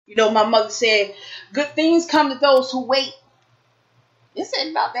You know, my mother said, good things come to those who wait. It said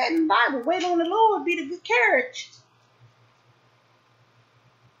about that in the Bible. Wait on the Lord, be the good courage.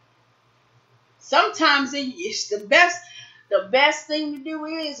 Sometimes it's the best thing to do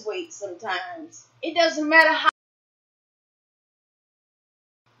is wait sometimes. It doesn't matter how.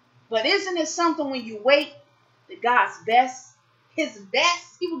 But isn't it something when you wait that God's best, his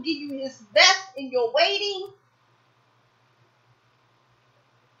best, he will give you his best in your waiting?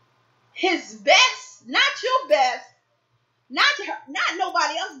 His best, not your best, not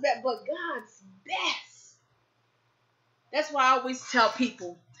nobody else's best, but God's best. That's why I always tell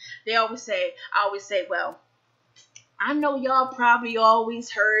people, I always say, well, I know y'all probably always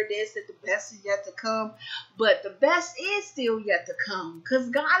heard this, that the best is yet to come, but the best is still yet to come because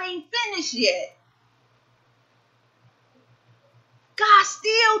God ain't finished yet. God's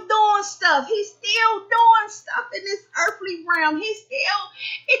still doing stuff. He's still doing stuff in this earthly realm.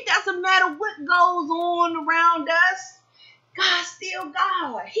 It doesn't matter what goes on around us. God's still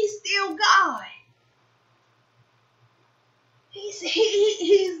God. He's still God. He's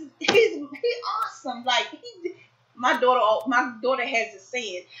awesome. Like my daughter has a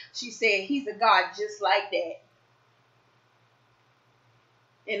saying. She said he's a God just like that.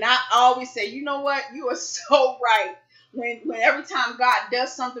 And I always say, you know what? You are so right. When every time God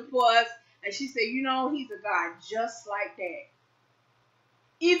does something for us, and she said, you know, he's a God just like that.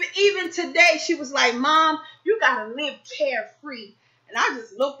 Even today, she was like, Mom, you gotta live carefree. And I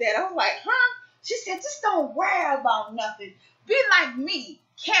just looked at her, I was like, huh? She said, just don't worry about nothing. Be like me,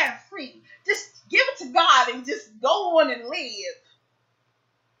 carefree. Just give it to God and just go on and live.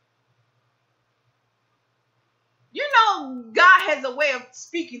 You know, God has a way of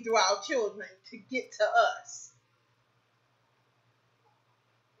speaking through our children to get to us.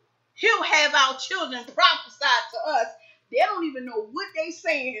 He'll have our children prophesy to us. They don't even know what they're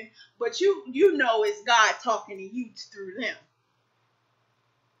saying, but you know it's God talking to you through them.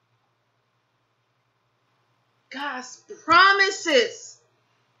 God's promises.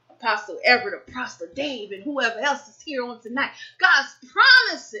 Apostle Everett, Apostle Dave, and whoever else is here on tonight. God's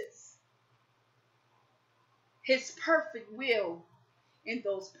promises. His perfect will in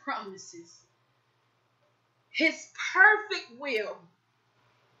those promises. His perfect will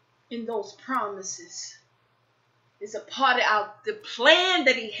in those promises is a part of the plan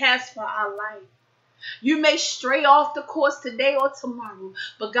that he has for our life. You may stray off the course today or tomorrow,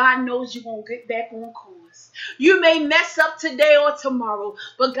 but God knows you're going to get back on course. You may mess up today or tomorrow,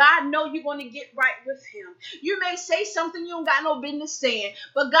 but God knows you're going to get right with him. You may say something you don't got no business saying,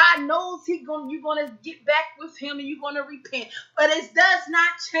 but God knows you're going to get back with him and you're going to repent. But it does not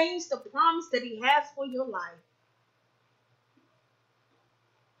change the promise that he has for your life.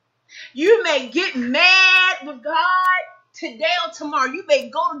 You may get mad with God today or tomorrow. You may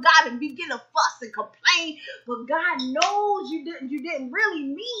go to God and begin to fuss and complain, but God knows you didn't really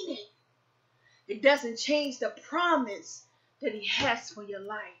mean it. It doesn't change the promise that he has for your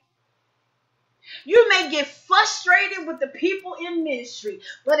life. You may get frustrated with the people in ministry,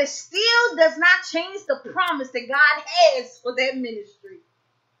 but it still does not change the promise that God has for that ministry.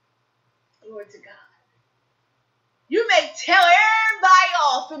 Glory to God. You may tell everybody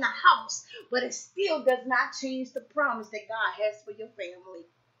off in the house, but it still does not change the promise that God has for your family.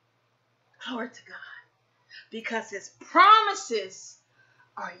 Glory to God. Because his promises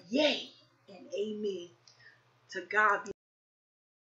are yea and amen. To God be